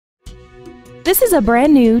This is a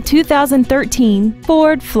brand new 2013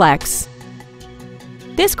 Ford Flex.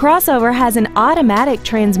 This crossover has an automatic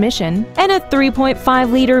transmission and a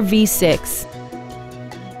 3.5-liter V6.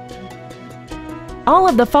 All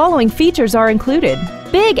of the following features are included: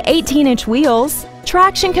 big 18-inch wheels,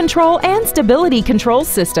 traction control and stability control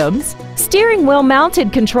systems, steering wheel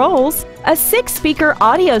mounted controls, a 6-speaker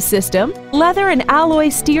audio system, leather and alloy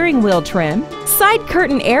steering wheel trim, side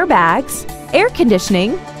curtain airbags, air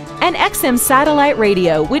conditioning, and XM satellite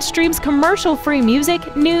radio, which streams commercial-free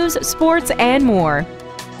music, news, sports, and more.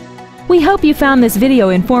 We hope you found this video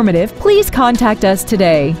informative. Please contact us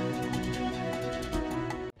today.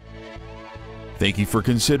 Thank you for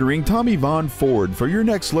considering Tommie Vaughn Ford for your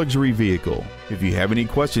next luxury vehicle. If you have any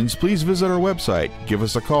questions, please visit our website, give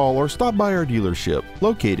us a call, or stop by our dealership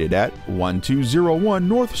located at 1201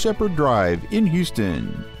 North Shepherd Drive in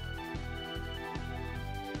Houston.